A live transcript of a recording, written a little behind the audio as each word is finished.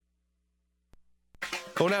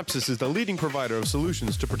Onapsis is the leading provider of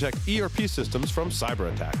solutions to protect ERP systems from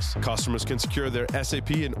cyber attacks. Customers can secure their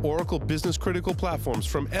SAP and Oracle business-critical platforms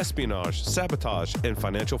from espionage, sabotage, and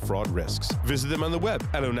financial fraud risks. Visit them on the web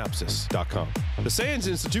at onapsis.com. The SANS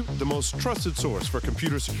Institute, the most trusted source for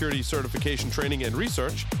computer security certification training and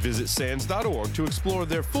research. Visit SANS.org to explore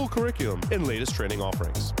their full curriculum and latest training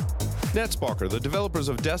offerings. NetSparker, the developers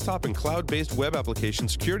of desktop and cloud-based web application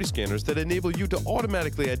security scanners that enable you to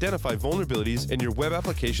automatically identify vulnerabilities in your web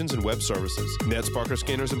applications and web services. NetSparker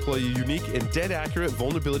scanners employ a unique and dead-accurate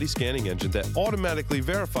vulnerability scanning engine that automatically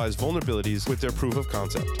verifies vulnerabilities with their proof of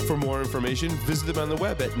concept. For more information, visit them on the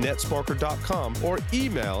web at netsparker.com or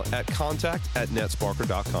email at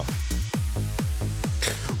contact@netsparker.com.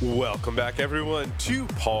 Welcome back, everyone, to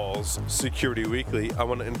Paul's Security Weekly. I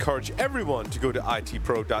want to encourage everyone to go to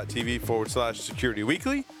itpro.tv/Security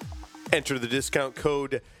Weekly. Enter the discount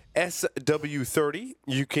code SW30.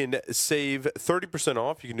 You can save 30%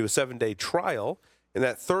 off. You can do a 7-day trial, and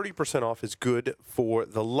that 30% off is good for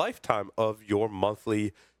the lifetime of your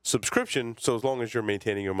monthly subscription. So as long as you're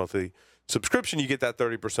maintaining your monthly subscription, you get that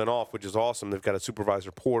 30% off, which is awesome. They've got a supervisor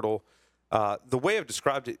portal. The way I've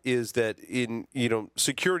described it is that in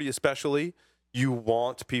security especially, you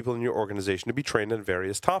want people in your organization to be trained on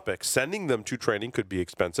various topics. Sending them to training could be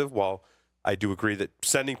expensive. While I do agree that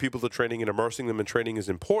sending people to training and immersing them in training is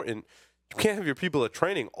important, you can't have your people at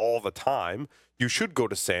training all the time. You should go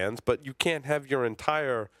to SANS, but you can't have your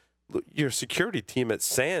security team at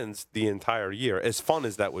SANS the entire year. As fun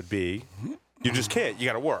as that would be, you just can't. You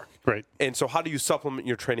got to work. Right. And so how do you supplement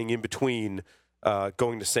your training in between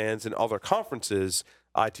going to SANS and other conferences?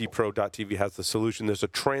 itpro.tv has the solution. There's a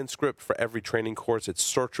transcript for every training course. It's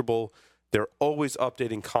searchable. They're always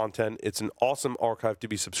updating content. It's an awesome archive to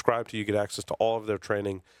be subscribed to. You get access to all of their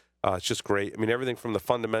training. It's just great. I mean, everything from the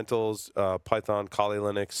fundamentals, Python, Kali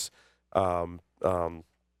Linux,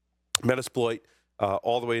 Metasploit,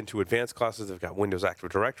 all the way into advanced classes. They've got Windows Active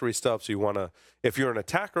Directory stuff. So you want to, if you're an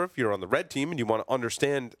attacker, if you're on the red team and you want to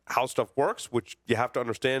understand how stuff works, which you have to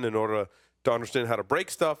understand in order to understand how to break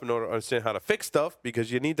stuff, in order to understand how to fix stuff,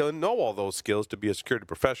 because you need to know all those skills to be a security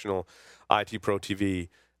professional. IT Pro TV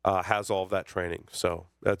has all of that training. So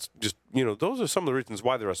that's just, those are some of the reasons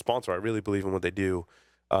why they're a sponsor. I really believe in what they do.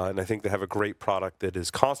 And I think they have a great product that is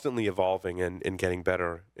constantly evolving and getting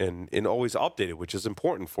better and always updated, which is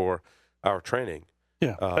important for our training.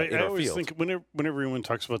 Yeah, I always field. think whenever everyone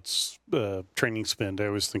talks about training spend, I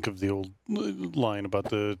always think of the old line about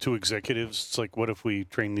the two executives. It's like, what if we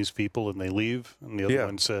train these people and they leave? And the other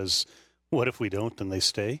one says, what if we don't and they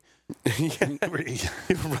stay?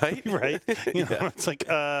 Right? Right. It's like,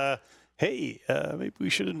 hey, maybe we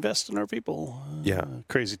should invest in our people.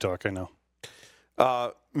 Crazy talk, I know.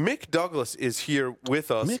 Mick Douglas is here with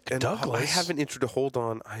us. Mick Douglas? I have an intro to hold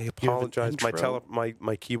on. I apologize.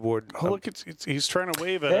 My keyboard. Oh, look, he's trying to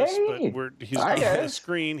wave at us, but he's on the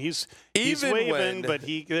screen. He's waving, but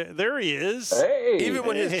there he is. Hey, even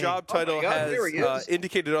when his job title there he has is.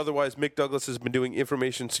 indicated otherwise, Mick Douglas has been doing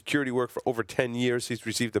information security work for over 10 years. He's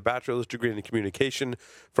received a bachelor's degree in communication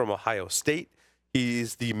from Ohio State.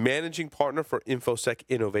 He's the managing partner for InfoSec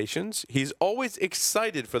Innovations. He's always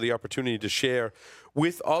excited for the opportunity to share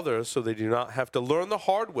with others so they do not have to learn the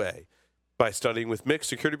hard way. By studying with Mick,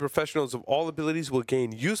 security professionals of all abilities will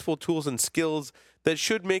gain useful tools and skills that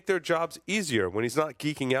should make their jobs easier. When he's not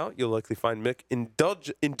geeking out, you'll likely find Mick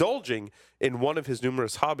indulging in one of his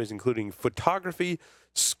numerous hobbies, including photography,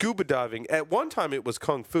 scuba diving. At one time, it was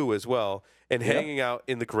kung fu as well, and hanging out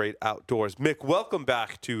in the great outdoors. Mick, welcome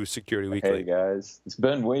back to Security Weekly. Hey, guys. It's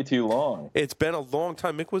been way too long. It's been a long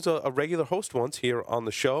time. Mick was a regular host once here on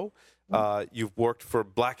the show. You've worked for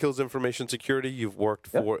Black Hills Information Security. You've worked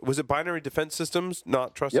for, was it Binary Defense Systems,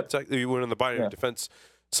 not Trusted Sec? You went on the Binary Defense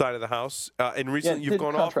side of the house. And recently you've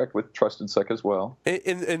gone off. Contract with Trusted Sec as well.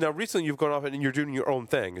 And now recently you've gone off and you're doing your own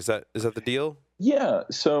thing. Is that the deal? Yeah.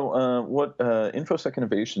 So what InfoSec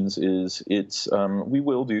Innovations is, it's we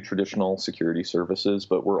will do traditional security services,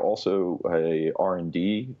 but we're also a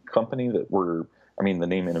R&D company that the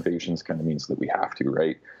name Innovations kind of means that we have to,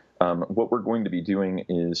 right? What we're going to be doing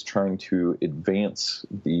is trying to advance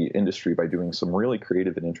the industry by doing some really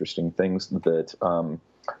creative and interesting things that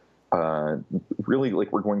really,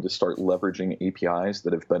 we're going to start leveraging APIs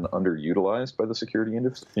that have been underutilized by the security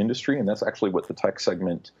industry, and that's actually what the tech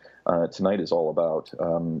segment tonight is all about.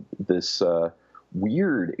 This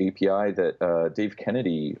weird API that Dave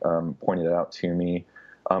Kennedy pointed out to me,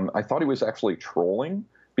 I thought he was actually trolling,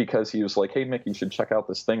 because he was like, "Hey, Mick, you should check out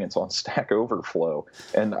this thing. It's on Stack Overflow."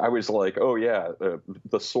 And I was like, "Oh yeah,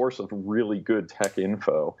 the source of really good tech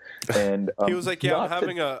info." And he was like, "Yeah, I'm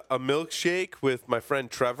having a milkshake with my friend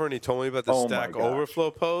Trevor, and he told me about the Stack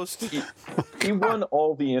Overflow post." He won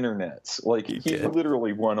all the internets. Like he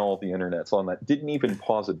literally won all the internets on that. Didn't even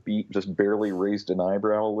pause a beat, just barely raised an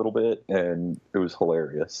eyebrow a little bit, and it was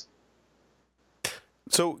hilarious.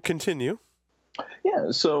 So continue.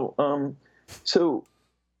 Yeah. So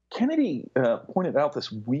Kennedy pointed out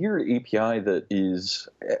this weird API that is,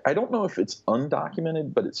 I don't know if it's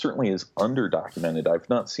undocumented, but it certainly is underdocumented. I've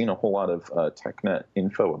not seen a whole lot of TechNet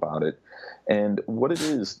info about it. And what it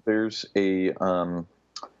is, there's a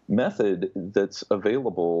method that's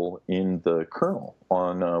available in the kernel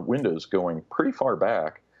on Windows going pretty far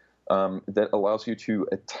back that allows you to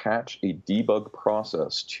attach a debug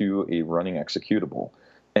process to a running executable.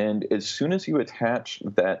 And as soon as you attach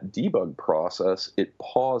that debug process, it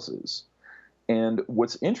pauses. And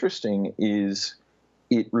what's interesting is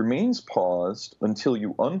it remains paused until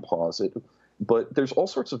you unpause it, but there's all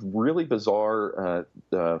sorts of really bizarre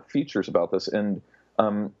features about this. And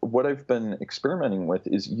what I've been experimenting with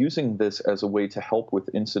is using this as a way to help with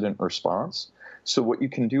incident response. So what you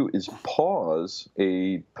can do is pause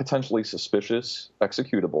a potentially suspicious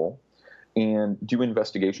executable and do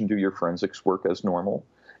investigation, do your forensics work as normal.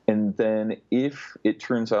 And then if it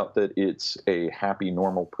turns out that it's a happy,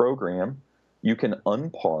 normal program, you can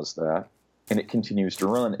unpause that, and it continues to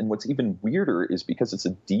run. And what's even weirder is because it's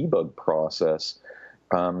a debug process,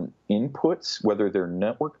 inputs, whether they're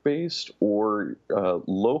network-based or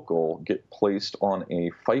local, get placed on a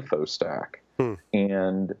FIFO stack.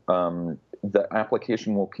 And the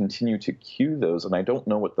application will continue to queue those, and I don't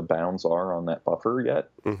know what the bounds are on that buffer yet.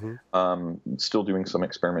 Still doing some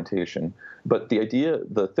experimentation. But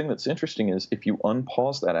the thing that's interesting is if you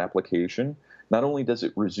unpause that application, not only does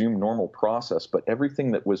it resume normal process, but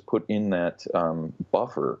everything that was put in that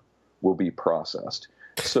buffer will be processed.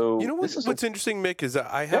 So you know what's interesting, Mick, is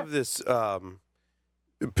that I have this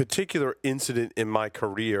particular incident in my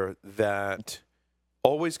career that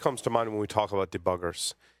always comes to mind when we talk about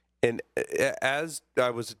debuggers. And as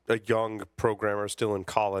I was a young programmer still in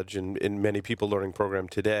college, and many people learning program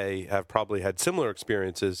today have probably had similar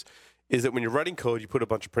experiences, is that when you're writing code, you put a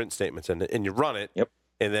bunch of print statements in it, and you run it,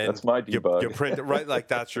 and then that's my debug. You print it, right? Like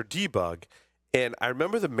that's your debug. And I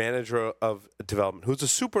remember the manager of development, who's a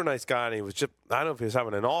super nice guy, and he was just, I don't know if he was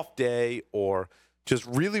having an off day or just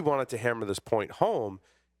really wanted to hammer this point home.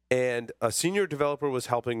 And a senior developer was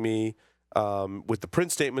helping me with the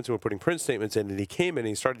print statements, and we're putting print statements in, and he came in and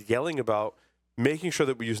he started yelling about making sure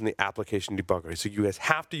that we're using the application debugger. So you guys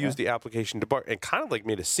have to use the application debugger, and kind of like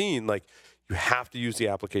made a scene like you have to use the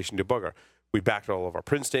application debugger. We backed all of our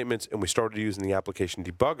print statements, and we started using the application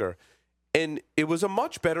debugger. And it was a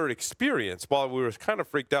much better experience. While we were kind of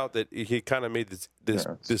freaked out that he kind of made this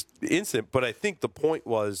incident, but I think the point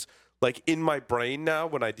was, like, in my brain now,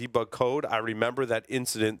 when I debug code, I remember that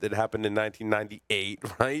incident that happened in 1998,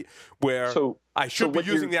 right? Where I should be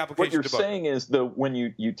using the application debugger. What you're saying is that when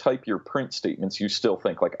you type your print statements, you still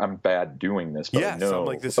think, like, I'm bad doing this, but I know I'm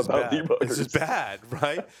like, this is bad. Debuggers. This is bad,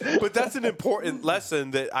 right? But that's an important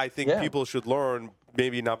lesson that I think people should learn,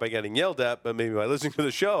 maybe not by getting yelled at, but maybe by listening to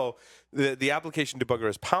the show. The application debugger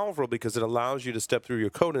is powerful because it allows you to step through your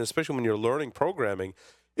code, and especially when you're learning programming,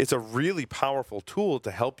 it's a really powerful tool to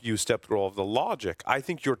help you step through all of the logic. I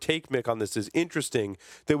think your take, Mick, on this is interesting,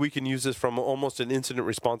 that we can use this from almost an incident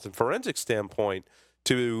response and forensic standpoint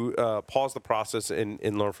to pause the process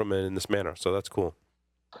and learn from it in this manner. So that's cool.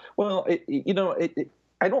 Well,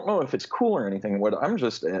 I don't know if it's cool or anything. What I'm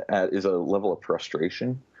just at is a level of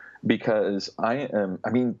frustration because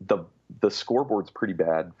the scoreboard's pretty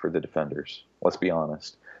bad for the defenders. Let's be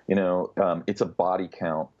honest. It's a body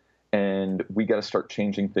count. And we got to start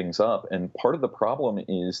changing things up. And part of the problem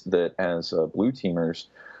is that as blue teamers,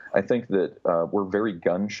 I think that we're very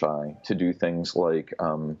gun shy to do things like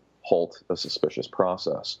halt a suspicious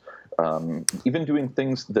process. Even doing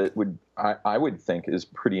things that I would think is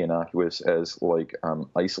pretty innocuous, as like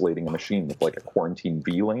isolating a machine with like a quarantine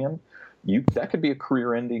VLAN. That could be a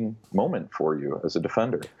career-ending moment for you as a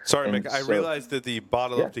defender. Sorry, Mick. I realized that the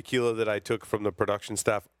bottle of tequila that I took from the production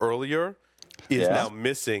staff earlier is now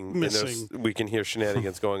missing. And we can hear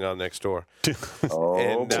shenanigans going on next door.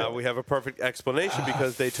 And now we have a perfect explanation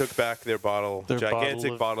because they took back their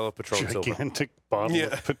gigantic bottle of Patron Silver. Gigantic bottle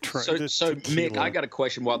of Patron. So Mick, I got a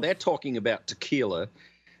question. While they're talking about tequila,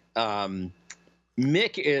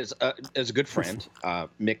 Mick is a good friend.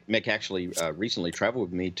 Mick actually recently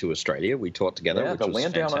traveled with me to Australia. We taught together, which the was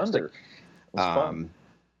land fantastic. down under.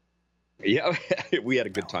 Yeah, we had a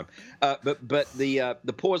good time. But the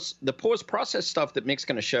pause process stuff that Mick's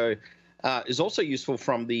going to show is also useful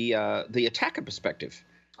from the attacker perspective.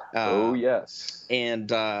 Oh yes.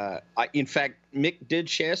 And in fact, Mick did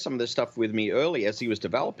share some of this stuff with me early as he was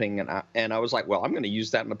developing, and I was like, well, I'm going to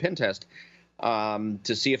use that in a pen test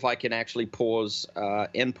to see if I can actually pause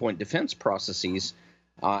endpoint defense processes.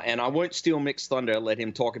 And I won't steal Mick's thunder, let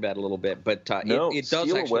him talk about it a little bit, but it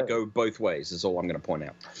does actually go both ways, is all I'm going to point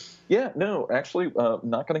out. Yeah, no, actually,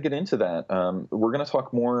 not going to get into that. We're going to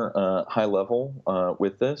talk more high level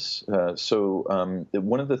with this. So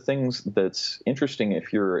one of the things that's interesting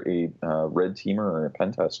if you're a red teamer or a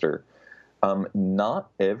pen tester,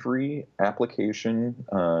 not every application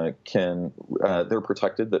they're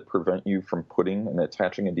protected that prevent you from putting and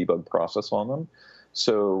attaching a debug process on them.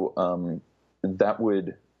 So that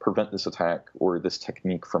would prevent this attack or this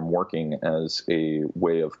technique from working as a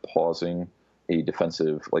way of pausing a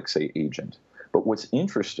defensive, like, say, agent. But what's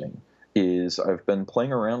interesting is I've been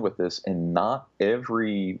playing around with this, and not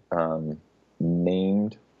every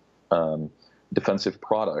named defensive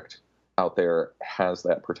product out there has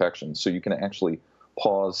that protection. So you can actually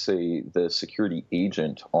pause, say, the security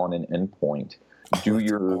agent on an endpoint, do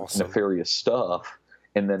your nefarious stuff,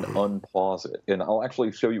 and then unpause it. And I'll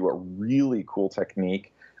actually show you a really cool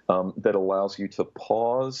technique that allows you to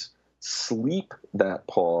pause, sleep that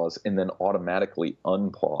pause, and then automatically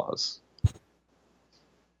unpause.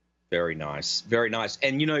 Very nice. Very nice.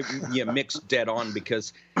 And, you know, Mick's dead on,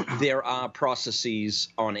 because there are processes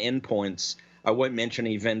on endpoints. I won't mention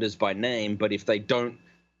any vendors by name, but if they don't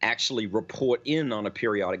actually report in on a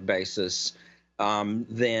periodic basis,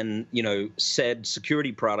 then, you know, said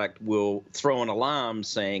security product will throw an alarm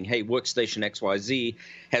saying, hey, workstation XYZ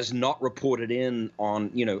has not reported in on,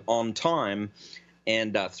 you know, on time.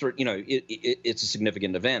 And it's a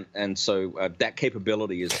significant event, and so that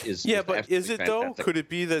capability is yeah. But is it fantastic. though? Could it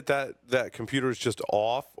be that computer is just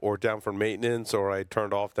off or down for maintenance, or I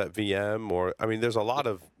turned off that VM, or I mean, there's a lot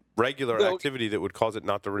of regular activity that would cause it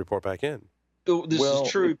not to report back in. This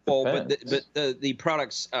is true, Paul. But the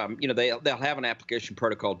products, they'll have an application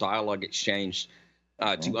protocol dialogue exchange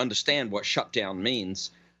to understand what shutdown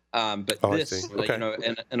means. But this,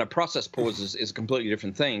 okay. And a process pause is a completely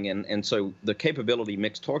different thing, and so the capability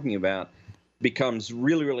Mick's talking about becomes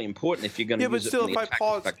really, really important if you're going to use it. Yeah, but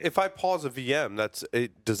still, if I pause a VM,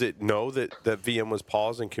 does it know that VM was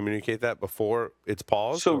paused and communicate that before it's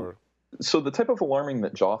paused? So the type of alarming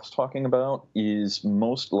that Joff's talking about is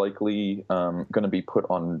most likely going to be put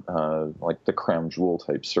on like the Crown Jewel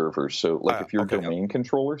type servers. So like if your domain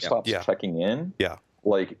controller stops checking in. Yeah.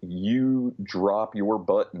 Like, you drop your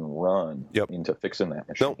butt and run into fixing that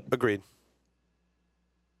machine. Nope, agreed.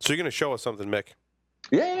 So you're going to show us something, Mick?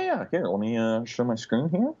 Yeah. Here, let me show my screen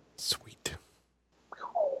here. Sweet.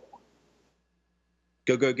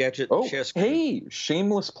 Go Gadget. Oh, hey,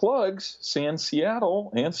 shameless plugs, sans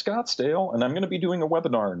Seattle and Scottsdale, and I'm going to be doing a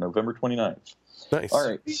webinar November 29th. Nice. All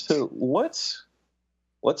right, so let's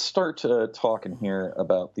start talking here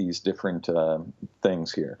about these different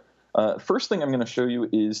things here. First thing I'm going to show you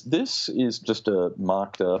is this is just a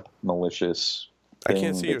mocked up malicious thing. I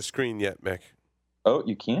can't see your screen yet, Mick. Oh,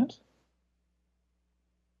 you can't?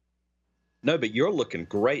 No, but you're looking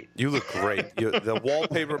great. You look great. The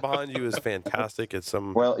wallpaper behind you is fantastic. It's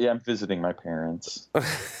some. Well, yeah, I'm visiting my parents.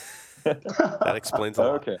 That explains a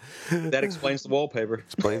lot. Okay. That explains the wallpaper.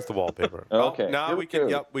 Explains the wallpaper. Okay. Now we can.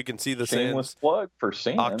 Yep, we can see the shameless plug for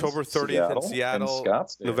Sans. October 30th in Seattle,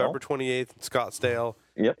 November 28th in Scottsdale.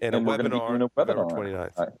 Yep. And we're going to be doing a webinar. November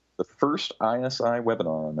 29th. The first ISI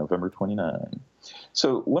webinar on November 29.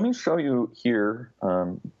 So let me show you here.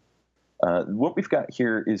 What we've got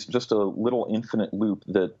here is just a little infinite loop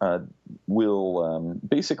that will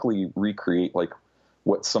basically recreate like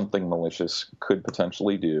what something malicious could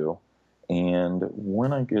potentially do. And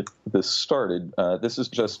when I get this started, this is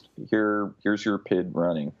just here's your PID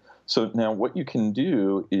running. So now what you can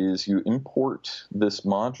do is you import this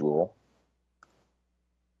module.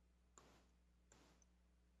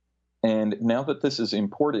 And now that this is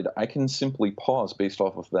imported, I can simply pause based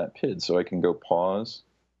off of that PID. So I can go pause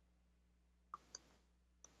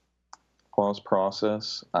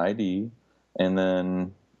process ID, and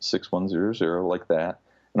then 6100 like that.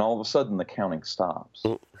 And all of a sudden the counting stops.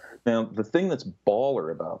 Now, the thing that's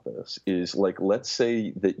baller about this is, like, let's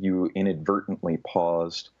say that you inadvertently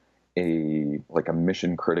paused a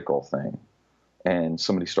mission critical thing, and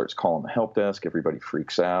somebody starts calling the help desk, everybody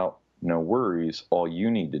freaks out. No worries. All you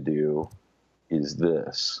need to do is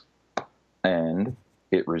this, and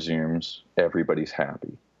it resumes. Everybody's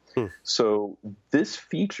happy. So this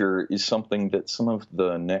feature is something that some of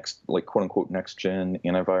the next, like quote unquote, next gen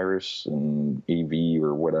antivirus and AV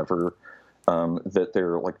or whatever, that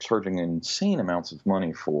they're like charging insane amounts of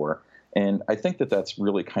money for. And I think that that's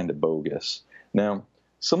really kind of bogus. Now,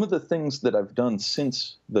 some of the things that I've done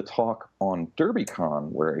since the talk on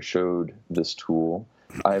DerbyCon, where I showed this tool,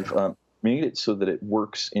 I've made it so that it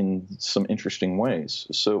works in some interesting ways.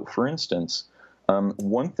 So, for instance,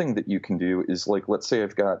 one thing that you can do is, like, let's say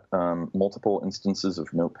I've got multiple instances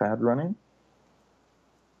of Notepad running.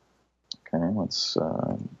 Okay, let's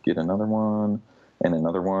get another one and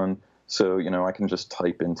another one. So, I can just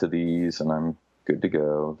type into these and I'm good to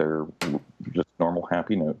go. They're just normal,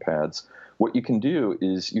 happy notepads. What you can do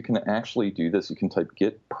is you can actually do this. You can type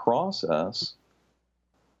git process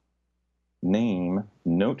name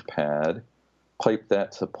notepad, pipe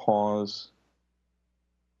that to pause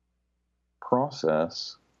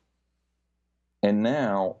process, and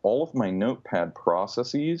now all of my notepad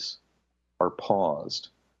processes are paused.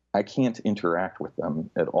 I can't interact with them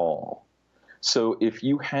at all. So if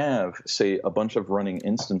you have, say, a bunch of running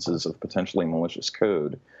instances of potentially malicious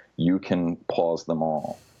code, you can pause them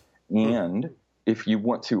all. And if you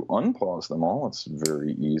want to unpause them all, it's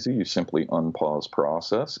very easy. You simply unpause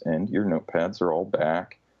process, and your notepads are all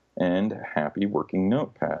back and happy working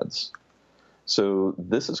notepads. So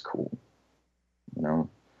this is cool.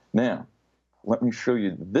 Now, let me show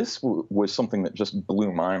you. This was something that just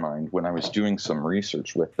blew my mind when I was doing some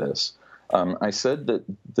research with this. I said that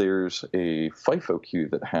there's a FIFO queue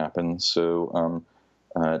that happens, so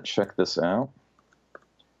check this out.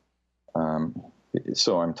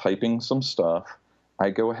 So I'm typing some stuff. I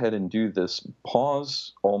go ahead and do this,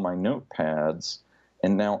 pause all my notepads,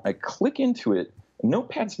 and now I click into it.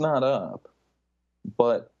 Notepad's not up,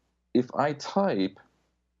 but if I type,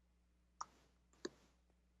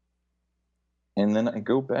 and then I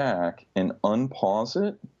go back and unpause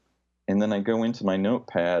it, and then I go into my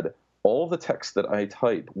notepad, all the text that I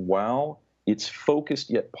type while it's focused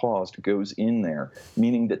yet paused goes in there,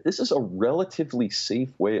 meaning that this is a relatively safe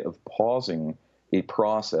way of pausing a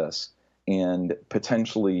process and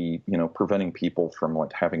potentially, preventing people from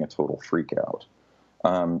like having a total freak out.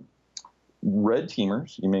 Red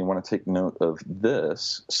teamers, you may want to take note of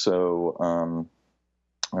this. So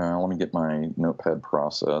let me get my notepad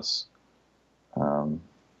process.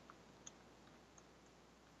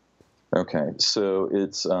 Okay, so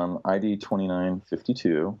it's ID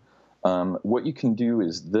 2952. What you can do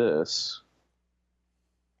is this.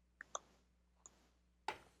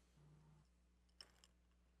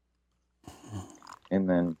 And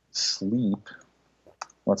then sleep.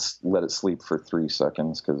 Let's let it sleep for 3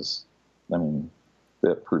 seconds because,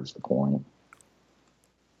 that proves the point.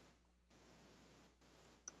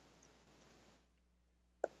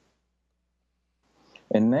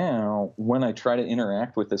 And now, when I try to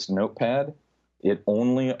interact with this notepad, it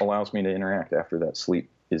only allows me to interact after that sleep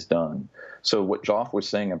is done. So what Joff was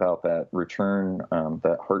saying about that return,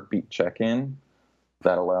 that heartbeat check-in,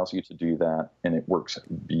 that allows you to do that, and it works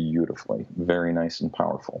beautifully. Very nice and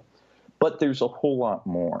powerful. But there's a whole lot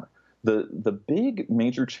more. The big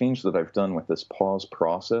major change that I've done with this pause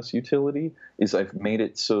process utility is I've made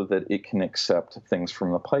it so that it can accept things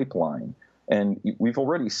from the pipeline. And we've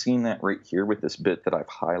already seen that right here with this bit that I've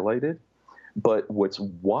highlighted. But what's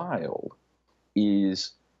wild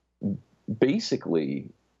is basically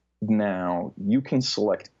now you can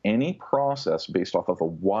select any process based off of a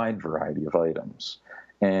wide variety of items.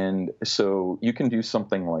 And so you can do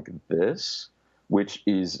something like this, which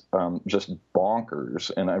is just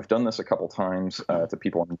bonkers. And I've done this a couple times to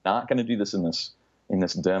people. I'm not going to do this in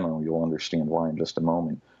this demo. You'll understand why in just a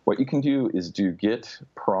moment. What you can do is do git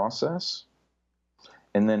process.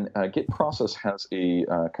 And then git process has a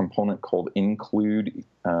component called include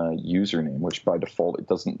username, which by default it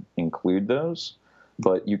doesn't include those.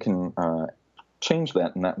 But you can change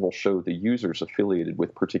that, and that will show the users affiliated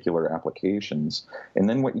with particular applications. And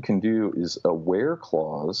then what you can do is a where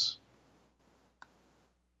clause.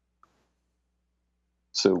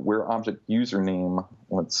 So where object username,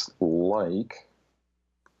 let's like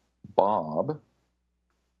Bob.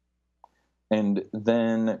 And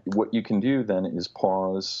then what you can do then is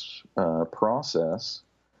pause process.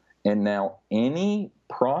 And now any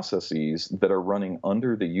processes that are running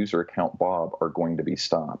under the user account Bob are going to be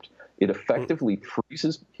stopped. It effectively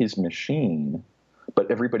freezes his machine,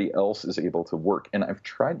 but everybody else is able to work. And I've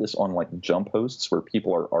tried this on like jump hosts where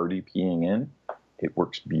people are RDPing in. It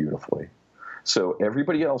works beautifully. So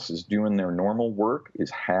everybody else is doing their normal work,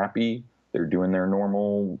 is happy. They're doing their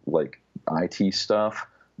normal like IT stuff.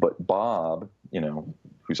 But Bob,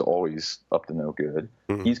 who's always up to no good.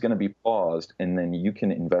 He's going to be paused, and then you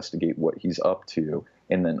can investigate what he's up to,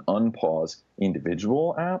 and then unpause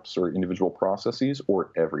individual apps or individual processes or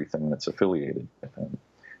everything that's affiliated with him.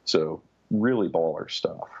 So really baller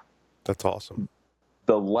stuff. That's awesome.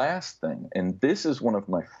 The last thing, and this is one of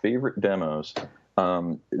my favorite demos,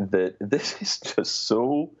 that this is just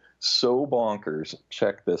so bonkers.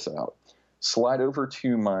 Check this out. Slide over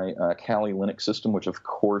to my Kali Linux system, which of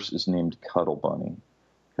course is named Cuddle Bunny,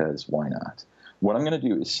 because why not? What I'm going to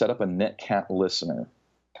do is set up a Netcat listener,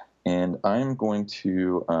 and I'm going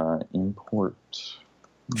to import.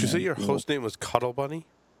 Did you say your host name was Cuddle Bunny?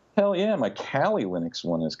 Hell yeah, my Kali Linux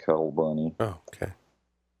one is Cuddle Bunny. Oh, okay.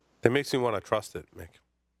 That makes me want to trust it, Mick.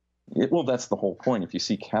 Well, that's the whole point. If you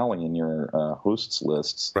see Kali in your hosts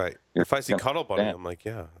lists, right? If I see Cuddle Bunny, I'm like,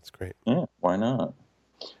 yeah, that's great. Yeah, why not?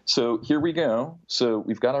 So here we go. So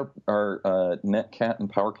we've got our Netcat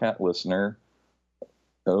and PowerCat listener.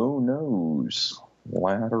 Oh noes,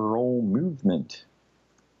 lateral movement,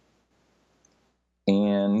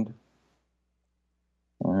 and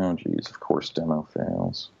oh geez, of course demo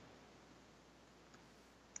fails.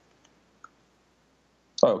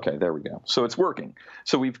 Okay, there we go. So it's working.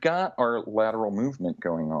 So we've got our lateral movement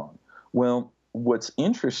going on. Well, what's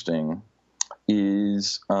interesting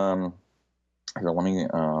is, here, let me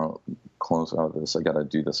close out of this. I got to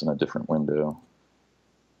do this in a different window.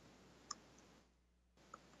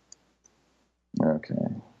 Okay,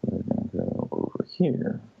 we're going to go over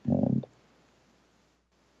here and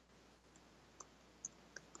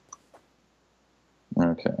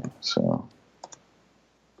okay, so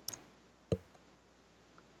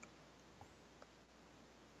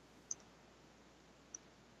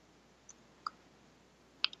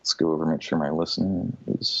let's go over, make sure my listener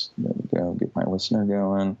is, there we go, get my listener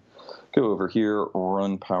going. Go over here,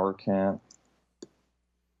 run PowerCat.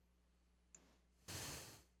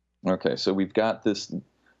 Okay, so we've got this,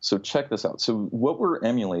 so check this out. So what we're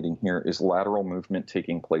emulating here is lateral movement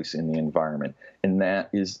taking place in the environment, and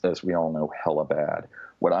that is, as we all know, hella bad.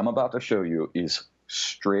 What I'm about to show you is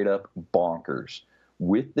straight up bonkers.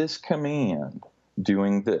 With this command,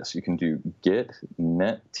 doing this, you can do get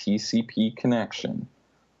net TCP connection,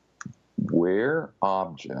 where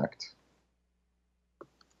object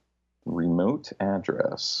remote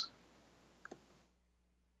address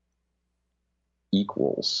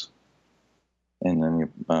equals, and then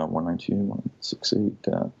you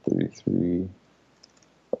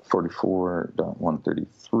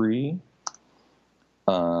 192.168.33.44.133,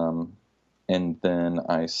 and then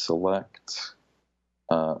I select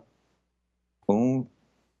owning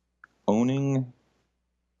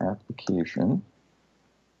application,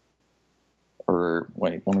 or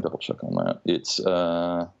wait, let me double check on that. It's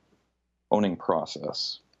owning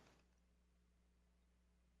process.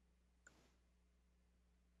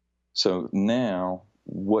 So now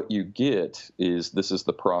what you get is, this is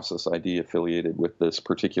the process ID affiliated with this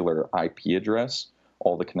particular IP address,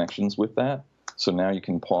 all the connections with that. So now you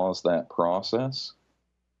can pause that process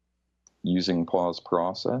using pause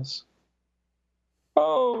process.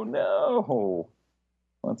 Oh no!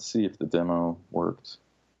 Let's see if the demo worked.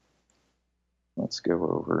 Let's go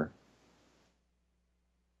over.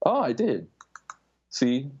 Oh, I did.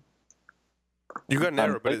 See? You got an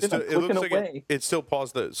error, but it looks like it still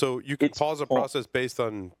paused the. So you can pause a process based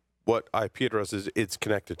on what IP address it's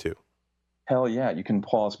connected to. Hell yeah, you can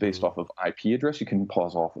pause based off of IP address. You can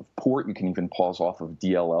pause off of port. You can even pause off of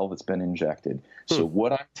DLL that's been injected. So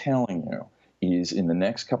what I'm telling you is, in the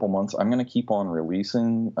next couple months, I'm going to keep on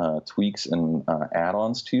releasing tweaks and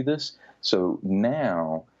add-ons to this. So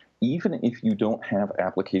now, even if you don't have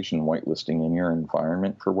application whitelisting in your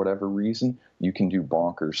environment for whatever reason, you can do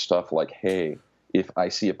bonkers stuff like, hey, if I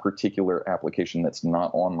see a particular application that's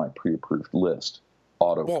not on my pre-approved list,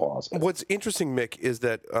 auto-pause it. What's interesting, Mick, is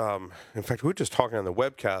that, in fact, we were just talking on the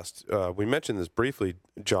webcast. We mentioned this briefly,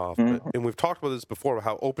 Joff, and we've talked about this before, about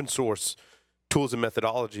how open source tools and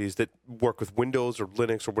methodologies that work with Windows or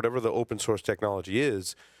Linux or whatever the open source technology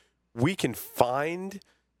is, we can find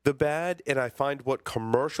the bad, and I find what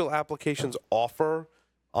commercial applications offer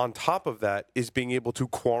on top of that is being able to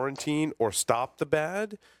quarantine or stop the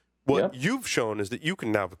bad. What you've shown is that you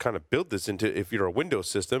can now kind of build this into, if you're a Windows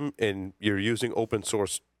system and you're using open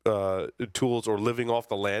source tools or living off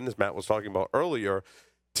the land, as Matt was talking about earlier,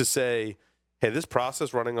 to say, hey, this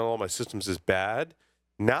process running on all my systems is bad.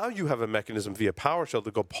 Now you have a mechanism via PowerShell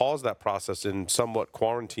to go pause that process and somewhat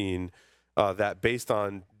quarantine that based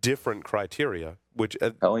on different criteria, which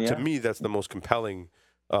to me, that's the most compelling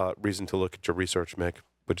reason to look at your research, Mick,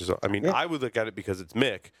 which is, I mean, I would look at it because it's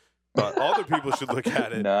Mick, but other people should look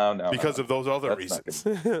at it because of those other reasons.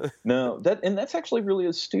 No, that's actually really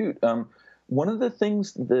astute. One of the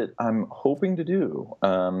things that I'm hoping to do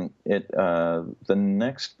the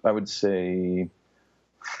next, I would say,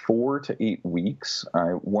 4 to 8 weeks,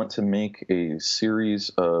 I want to make a series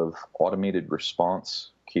of automated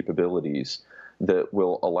response capabilities that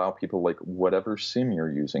will allow people, like whatever SIM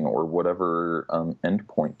you're using or whatever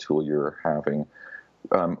endpoint tool you're having,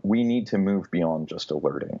 we need to move beyond just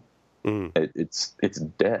alerting. It's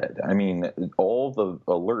dead. I mean, all the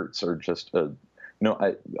alerts are just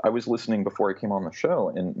I was listening before I came on the show,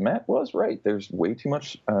 and Matt was right. There's way too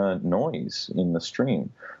much noise in the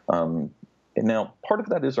stream. And now, part of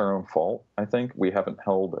that is our own fault. I think we haven't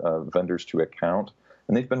held vendors to account,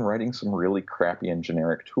 and they've been writing some really crappy and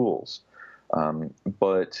generic tools.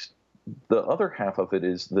 But the other half of it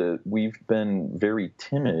is that we've been very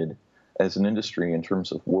timid as an industry in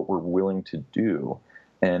terms of what we're willing to do.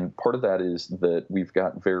 And part of that is that we've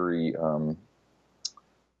got very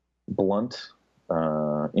blunt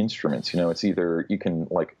instruments. It's either you can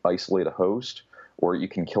like isolate a host or you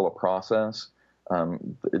can kill a process.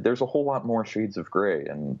 There's a whole lot more shades of gray,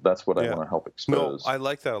 and that's what I want to help expose. No, I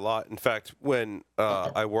like that a lot. In fact, when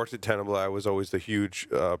I worked at Tenable, I was always the huge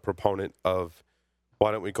proponent of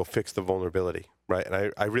why don't we go fix the vulnerability, right?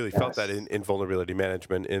 And I really felt that in vulnerability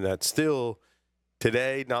management, and that's still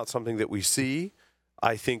today not something that we see.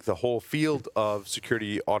 I think the whole field of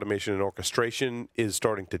security automation and orchestration is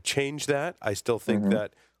starting to change that. I still think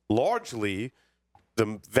that largely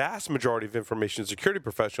the vast majority of information security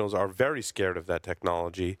professionals are very scared of that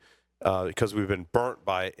technology because we've been burnt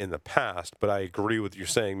by it in the past. But I agree with you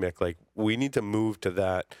saying, Mick, like we need to move to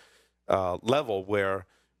that level where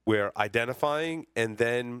we're identifying and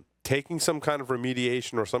then taking some kind of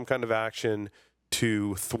remediation or some kind of action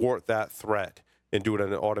to thwart that threat and do it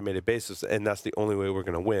on an automated basis. And that's the only way we're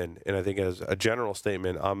going to win. And I think as a general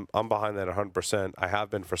statement, I'm behind that 100%. I have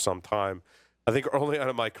been for some time. I think early on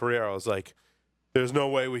in my career, I was like, there's no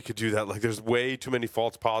way we could do that. Like, there's way too many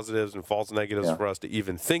false positives and false negatives for us to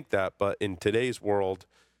even think that. But in today's world,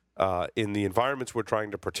 in the environments we're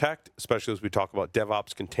trying to protect, especially as we talk about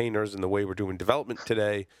DevOps containers and the way we're doing development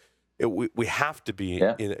today, we have to be.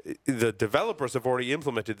 The developers have already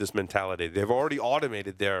implemented this mentality. They've already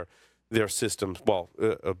automated their systems. Well,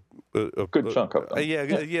 a good chunk of them.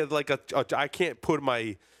 Yeah. Like I can't put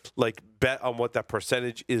my bet on what that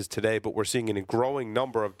percentage is today, but we're seeing a growing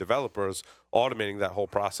number of developers automating that whole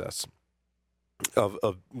process of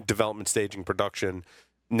development, staging, production.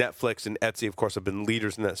 Netflix and Etsy, of course, have been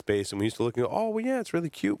leaders in that space, and we used to look and go, oh, well, yeah, it's really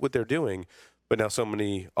cute what they're doing. But now so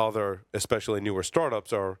many other, especially newer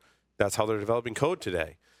startups, that's how they're developing code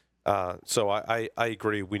today. So I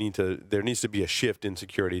agree. There needs to be a shift in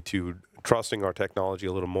security to trusting our technology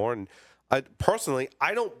a little more. And personally,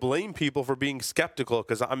 I don't blame people for being skeptical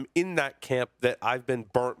because I'm in that camp that I've been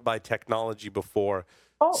burnt by technology before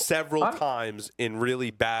several times in really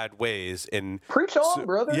bad ways. And preach on,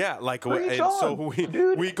 brother. Yeah, so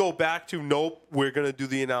we go back to nope. We're going to do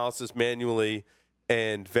the analysis manually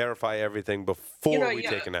and verify everything before we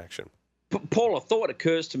take an action. Paul, a thought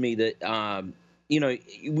occurs to me that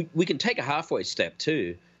we can take a halfway step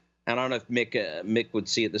too, and I don't know if Mick would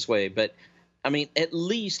see it this way, but I mean, at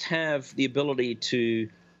least have the ability to,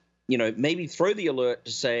 maybe throw the alert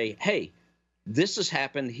to say, hey, this has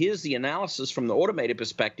happened. Here's the analysis from the automated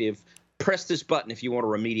perspective. Press this button if you want to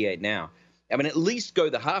remediate now. I mean, at least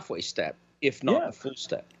go the halfway step, if not the full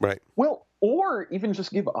step. Right. Well, or even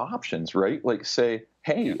just give options, right? Like say,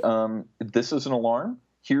 hey, this is an alarm.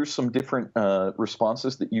 Here's some different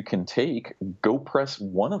responses that you can take. Go press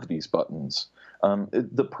one of these buttons.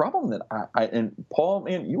 The problem that and Paul,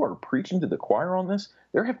 man, you are preaching to the choir on this.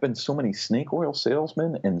 There have been so many snake oil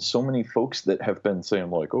salesmen and so many folks that have been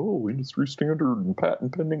saying like, oh, industry standard and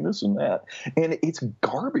patent pending this and that. And it's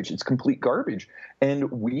garbage. It's complete garbage.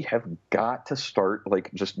 And we have got to start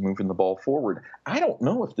just moving the ball forward. I don't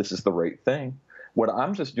know if this is the right thing. What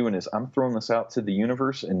I'm just doing is I'm throwing this out to the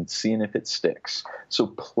universe and seeing if it sticks. So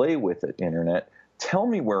play with it, Internet. Tell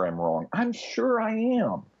me where I'm wrong. I'm sure I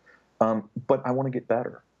am. But I want to get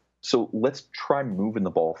better. So let's try moving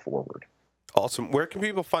the ball forward. Awesome. Where can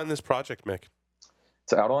people find this project, Mick?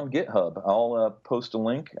 It's out on GitHub. I'll post a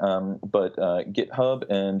link, but GitHub,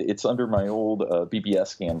 and it's under my old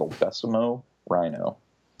BBS handle, Besimo Rhino.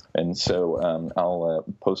 And so I'll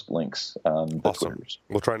post links. Awesome. Twitters.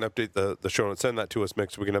 We'll try and update the show notes. Send that to us,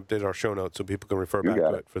 Mick, so we can update our show notes so people can refer back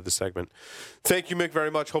to it for the segment. Thank you, Mick,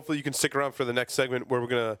 very much. Hopefully you can stick around for the next segment where we're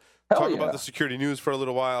going to talk about the security news for a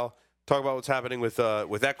little while, talk about what's happening with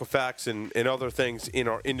Equifax and other things in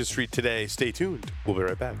our industry today. Stay tuned. We'll be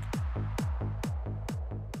right back.